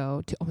 years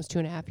ago, almost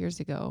 2.5 years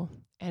ago.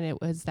 And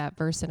it was that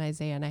verse in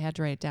Isaiah, and I had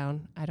to write it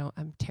down.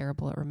 I'm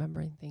terrible at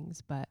remembering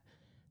things, but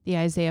the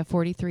Isaiah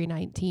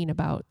 43:19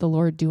 about the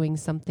Lord doing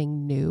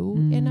something new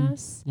in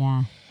us.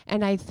 Yeah.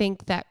 And I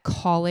think that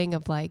calling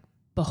of like,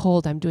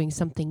 behold, I'm doing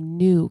something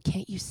new.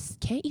 Can't you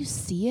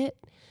see it?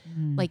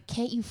 Like,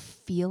 can't you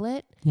feel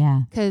it?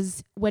 Yeah.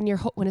 Because when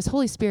his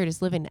Holy Spirit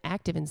is living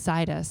active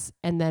inside us,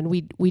 and then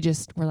we're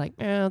like,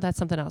 oh, that's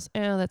something else.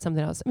 Oh, that's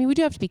something else. I mean, we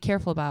do have to be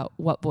careful about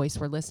what voice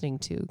we're listening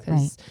to,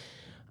 because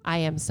I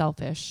am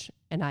selfish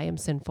and I am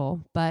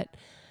sinful. But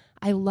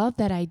I love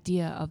that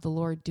idea of the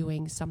Lord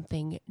doing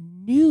something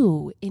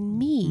new in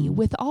me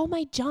with all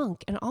my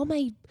junk and all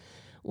my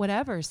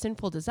whatever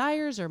sinful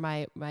desires or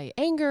my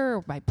anger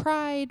or my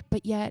pride,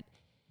 but yet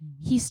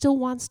he still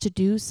wants to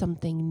do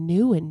something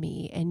new in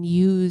me and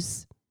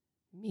use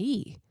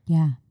me.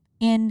 Yeah.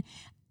 And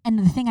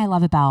the thing I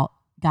love about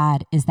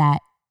God is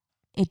that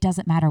it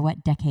doesn't matter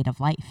what decade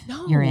of life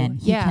you're in.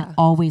 He can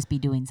always be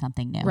doing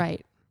something new.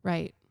 Right.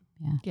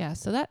 Yeah. Yeah.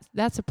 So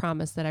that's a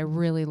promise that I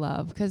really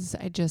love, because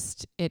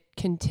it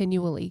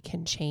continually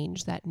can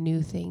change. That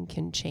new thing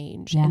can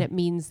change. Yeah. And it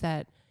means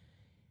that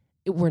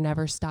we're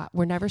never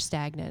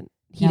stagnant.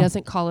 He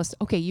doesn't call us,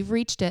 okay, you've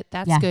reached it.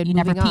 That's good. You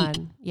moving never peak.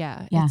 on.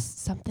 Yeah. Yeah. It's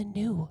something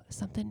new.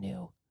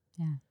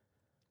 Yeah.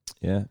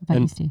 Yeah. What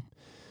about you, Steve?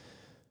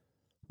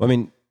 I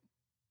mean,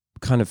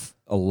 kind of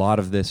a lot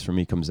of this for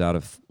me comes out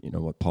of,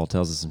 what Paul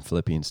tells us in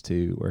Philippians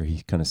 2, where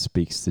he kind of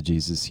speaks to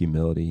Jesus'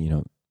 humility.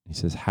 He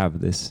says,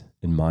 have this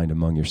in mind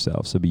among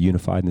yourselves. So be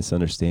unified in this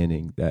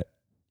understanding that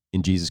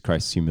in Jesus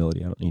Christ's humility,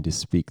 I don't need to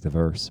speak the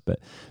verse, but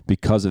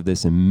because of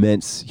this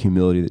immense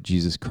humility that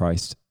Jesus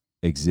Christ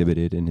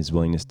exhibited in his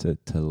willingness to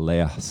lay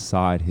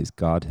aside his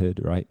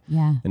godhood, right?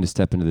 Yeah. And to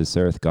step into this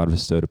earth, God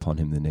bestowed upon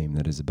him the name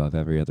that is above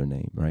every other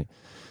name, right?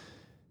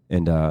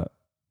 And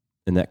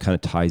that kind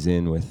of ties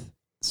in with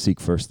seek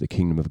first the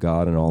kingdom of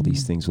God, and all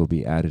these things will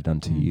be added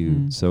unto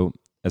you. So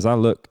as I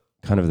look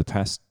kind of the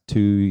past 2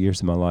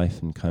 years of my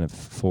life and kind of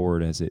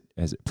forward as it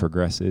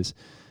progresses,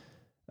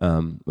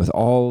 with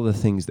all the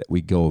things that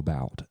we go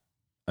about,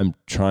 I'm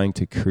trying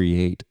to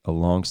create a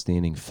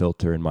long-standing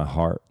filter in my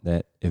heart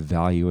that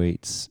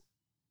evaluates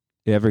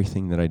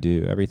everything that I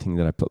do, everything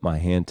that I put my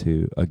hand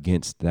to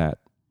against that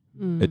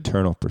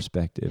eternal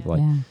perspective. Yeah.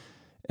 Like,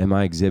 am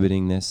I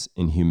exhibiting this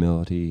in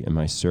humility? Am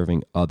I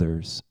serving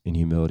others in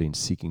humility and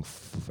seeking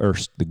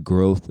first the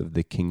growth of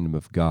the kingdom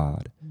of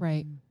God?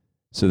 Right.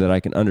 So that I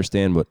can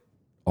understand what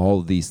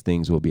all these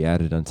things will be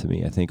added unto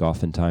me. I think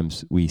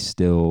oftentimes we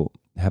still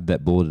have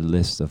that bulleted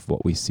list of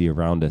what we see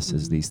around us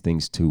as these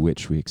things to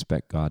which we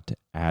expect God to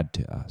add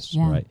to us,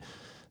 right?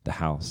 The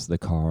house, the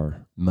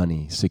car,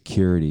 money,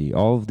 security,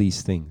 all of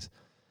these things.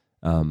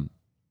 And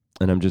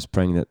I'm just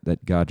praying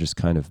that God just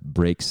kind of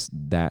breaks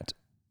that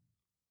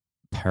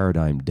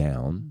paradigm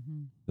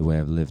down, the way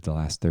I've lived the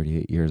last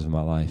 38 years of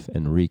my life,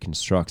 and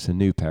reconstructs a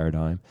new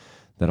paradigm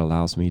that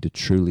allows me to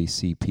truly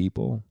see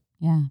people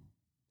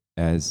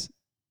as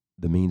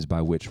the means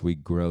by which we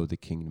grow the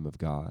kingdom of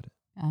God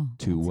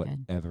to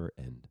whatever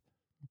end.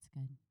 That's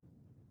good.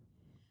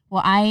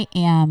 Well, I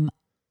am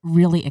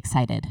really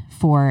excited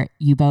for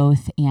you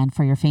both and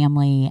for your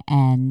family,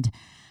 and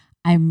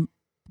I'm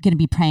going to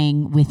be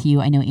praying with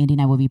you. I know Andy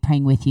and I will be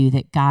praying with you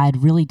that God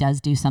really does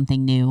do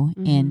something new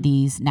in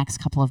these next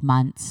couple of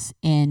months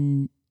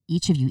in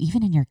each of you,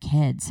 even in your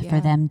kids, for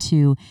them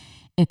to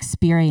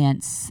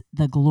experience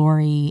the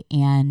glory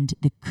and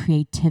the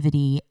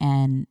creativity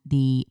and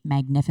the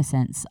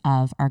magnificence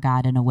of our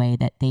God in a way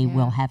that they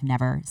will have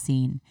never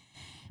seen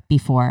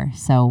before.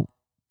 So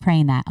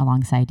praying that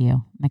alongside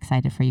you. I'm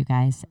excited for you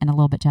guys and a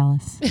little bit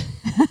jealous.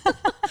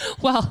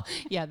 Well,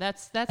 yeah,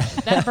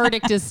 that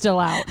verdict is still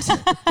out.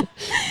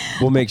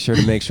 We'll make sure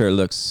it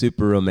looks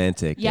super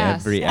romantic.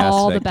 Yes, every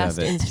all aspect the best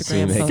of it. Instagram So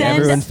you make photos.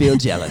 everyone feel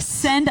jealous.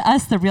 Send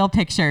us the real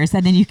pictures,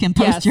 and then you can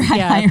post your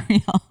highlight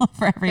reel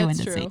for everyone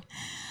to see.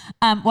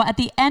 Well, at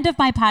the end of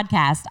my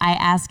podcast, I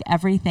ask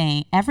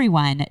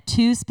everyone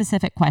 2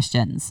 specific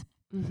questions.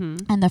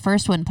 And the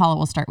first one, Paula,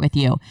 will start with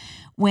you.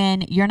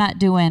 When you're not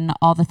doing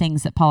all the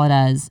things that Paula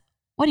does,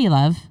 what do you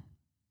love?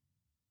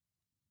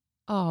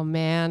 Oh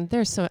man,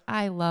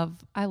 I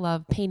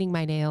love painting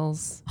my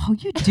nails. Oh,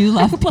 you do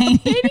love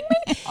painting.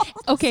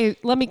 Okay,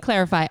 let me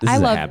clarify. I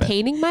love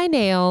painting my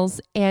nails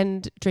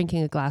and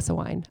drinking a glass of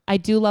wine. I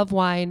do love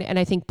wine, and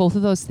I think both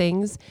of those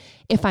things,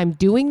 if I'm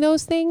doing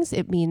those things,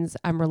 it means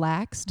I'm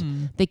relaxed.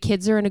 The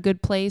kids are in a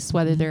good place,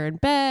 whether they're in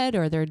bed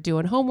or they're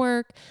doing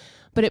homework,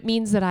 but it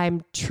means that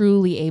I'm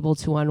truly able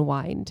to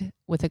unwind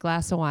with a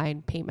glass of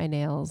wine, paint my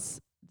nails.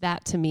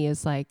 That to me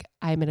is like,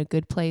 I'm in a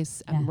good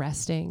place. I'm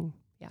resting.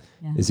 Yeah.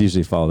 It's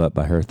usually followed up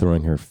by her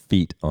throwing her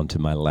feet onto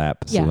my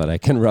lap so that I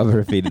can rub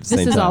her feet at the same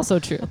time. This is also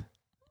true.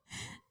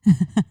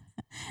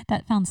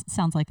 That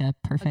sounds like a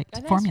perfect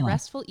nice formula.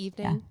 Restful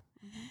evening.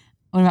 Yeah.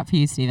 What about for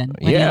you, Stephen?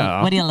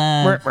 What do you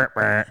love?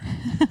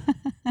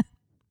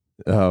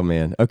 Oh,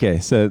 man. Okay,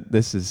 so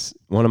this is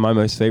one of my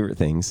most favorite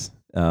things.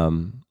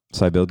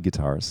 So I build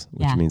guitars,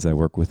 which means I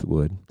work with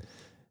wood.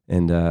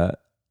 And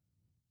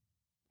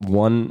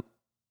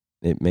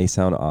it may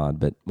sound odd,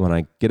 but when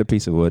I get a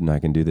piece of wood and I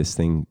can do this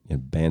thing,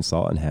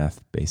 bandsaw it in half,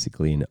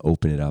 basically, and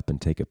open it up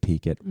and take a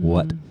peek at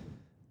what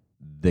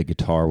the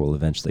guitar will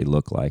eventually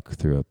look like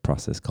through a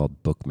process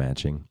called book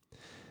matching.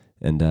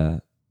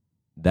 And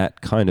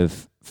that kind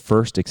of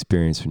first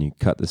experience when you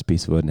cut this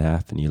piece of wood in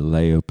half and you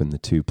lay open the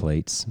 2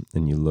 plates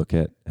and you look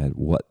at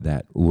what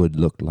that would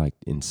look like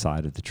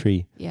inside of the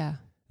tree. Yeah.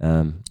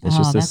 It's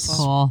just a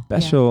cool.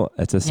 special,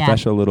 it's a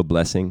special little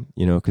blessing,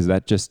 because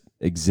that just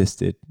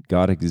existed.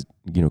 God,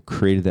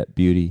 created that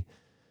beauty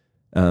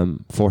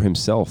for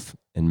himself.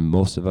 And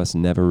most of us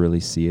never really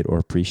see it or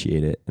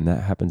appreciate it. And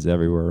that happens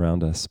everywhere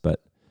around us.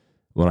 But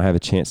when I have a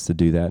chance to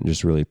do that and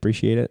just really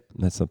appreciate it,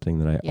 that's something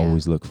that I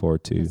always look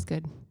forward to. That's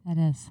good. That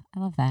is. I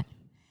love that.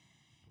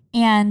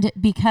 And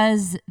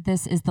because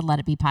this is the Let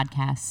It Be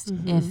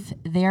podcast, if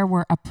there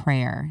were a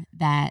prayer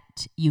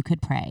that you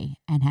could pray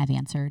and have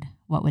answered,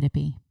 what would it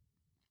be?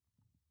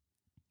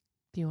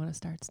 Do you want to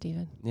start,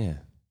 Stephen? Yeah.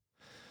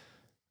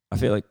 I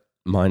feel like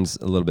mine's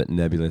a little bit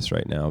nebulous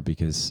right now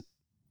because,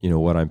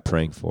 what I'm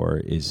praying for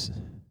is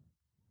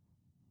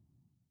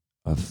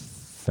a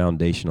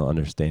foundational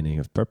understanding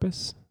of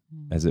purpose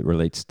as it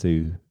relates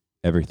to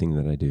everything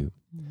that I do.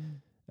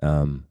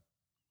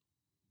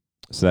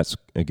 So that's,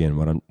 again,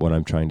 what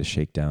I'm trying to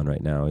shake down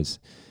right now is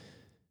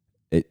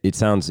it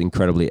sounds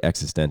incredibly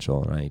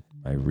existential, and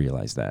I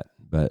realize that.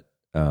 But,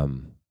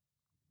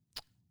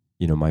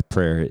 my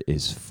prayer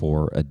is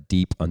for a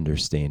deep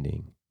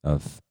understanding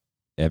of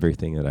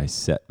everything that I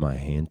set my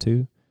hand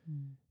to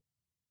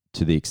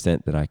the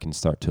extent that I can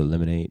start to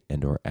eliminate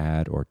and or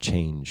add or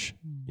change,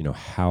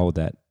 how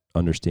that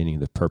understanding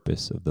of the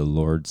purpose of the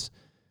Lord's,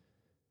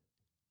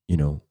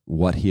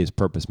 what he has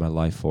purposed my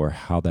life for,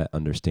 how that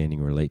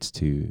understanding relates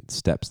to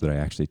steps that I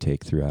actually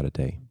take throughout a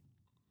day.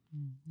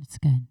 That's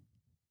good.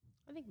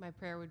 I think my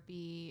prayer would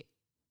be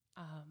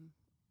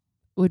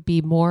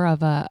more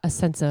of a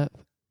sense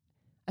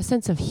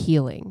of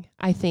healing.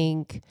 I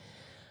think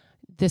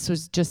this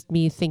was just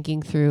me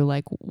thinking through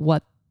like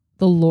what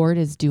the Lord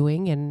is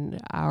doing in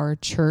our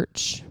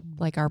church,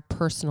 like our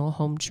personal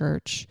home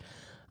church,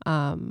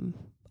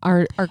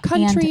 our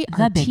country,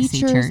 and our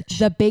teachers,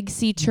 the Big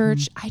C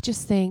Church. I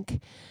just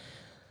think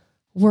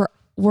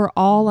we're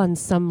all on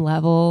some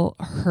level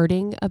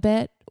hurting a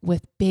bit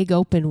with big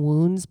open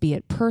wounds, be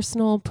it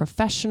personal,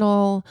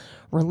 professional,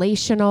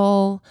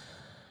 relational.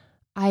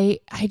 I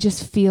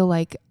just feel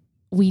like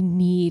we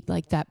need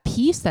like that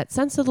peace, that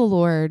sense of the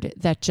Lord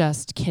that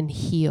just can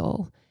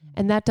heal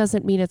And that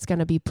doesn't mean it's going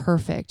to be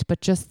perfect,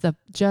 but just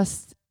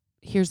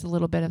here's a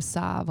little bit of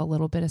salve, a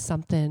little bit of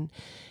something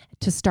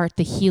to start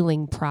the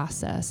healing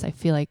process. I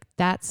feel like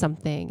that's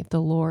something, if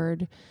the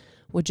Lord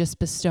would just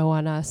bestow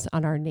on us,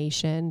 on our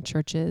nation,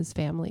 churches,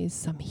 families,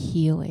 some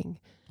healing.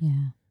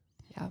 Yeah.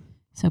 Yeah.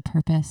 So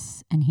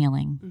purpose and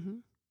healing. Mm-hmm.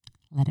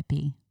 Let it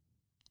be.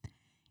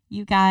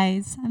 You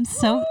guys, I'm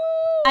so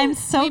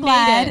We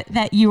glad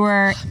that you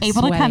were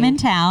able to come in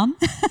town.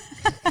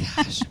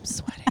 Gosh, I'm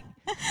sweating.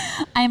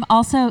 I'm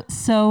also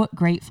so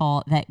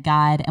grateful that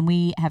God, and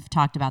we have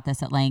talked about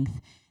this at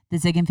length, the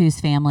Ziegenfuss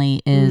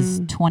family is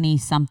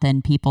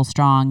 20-something people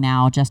strong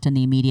now, just in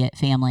the immediate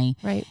family.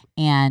 Right.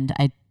 And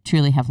I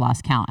truly have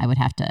lost count. I would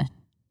have to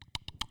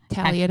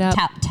tally it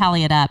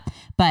up.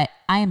 But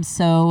I am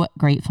so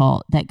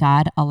grateful that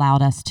God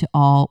allowed us to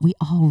we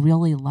all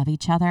really love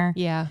each other.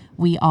 Yeah.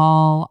 We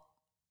all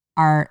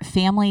are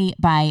family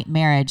by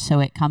marriage, so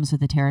it comes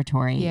with the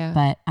territory. Yeah.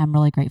 But I'm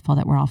really grateful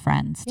that we're all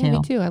friends too. Yeah,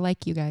 me too. I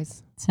like you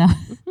guys. So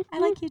I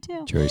like you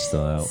too. Jury's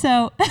still out.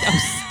 So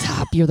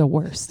Stop. You're the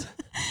worst.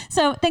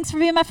 So thanks for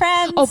being my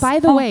friends. Oh, by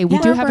the way, we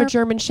yeah. do have a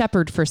German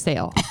Shepherd for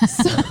sale.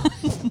 So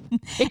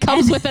it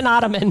comes with an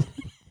ottoman.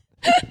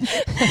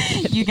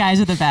 You guys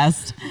are the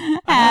best.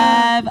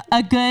 Have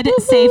a good,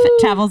 safe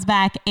travels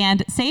back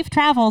and safe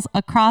travels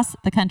across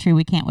the country.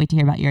 We can't wait to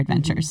hear about your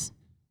adventures.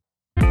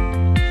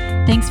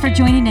 Thanks for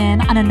joining in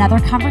on another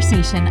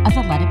conversation of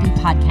the Let It Be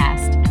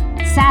podcast.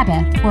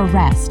 Sabbath, or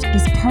rest,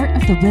 is part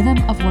of the rhythm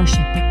of worship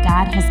that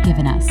God has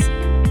given us.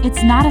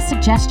 It's not a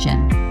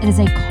suggestion. It is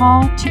a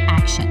call to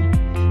action,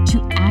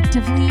 to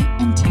actively,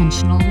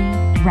 intentionally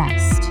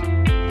rest.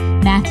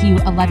 Matthew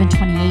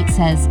 11:28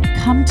 says,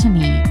 "Come to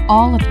me,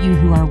 all of you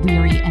who are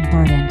weary and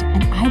burdened,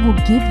 and I will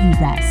give you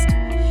rest.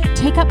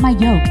 Take up my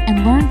yoke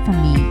and learn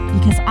from me,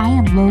 because I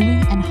am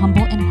lowly and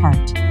humble in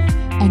heart,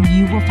 and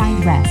you will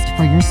find rest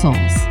for your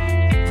souls.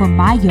 For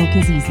my yoke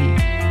is easy,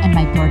 and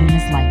my burden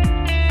is light."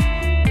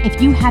 If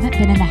you haven't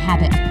been in the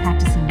habit of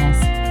practicing this,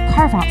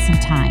 carve out some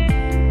time.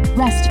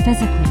 Rest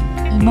physically,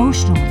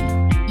 emotionally,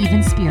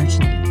 even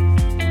spiritually.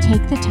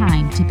 Take the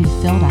time to be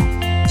filled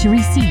up, to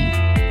receive,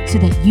 so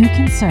that you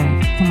can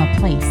serve from a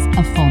place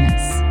of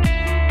fullness.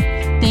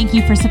 Thank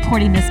you for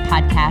supporting this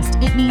podcast.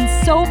 It means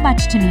so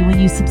much to me when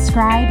you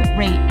subscribe,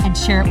 rate, and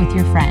share it with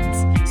your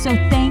friends. So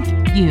thank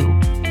you.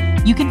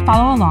 You can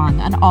follow along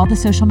on all the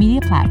social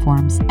media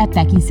platforms at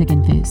Becky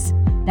Ziegenfuss.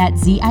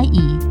 That's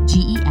ZIEGENFUSS.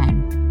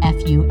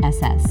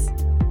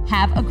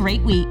 Have a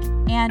great week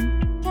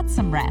and get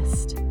some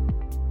rest.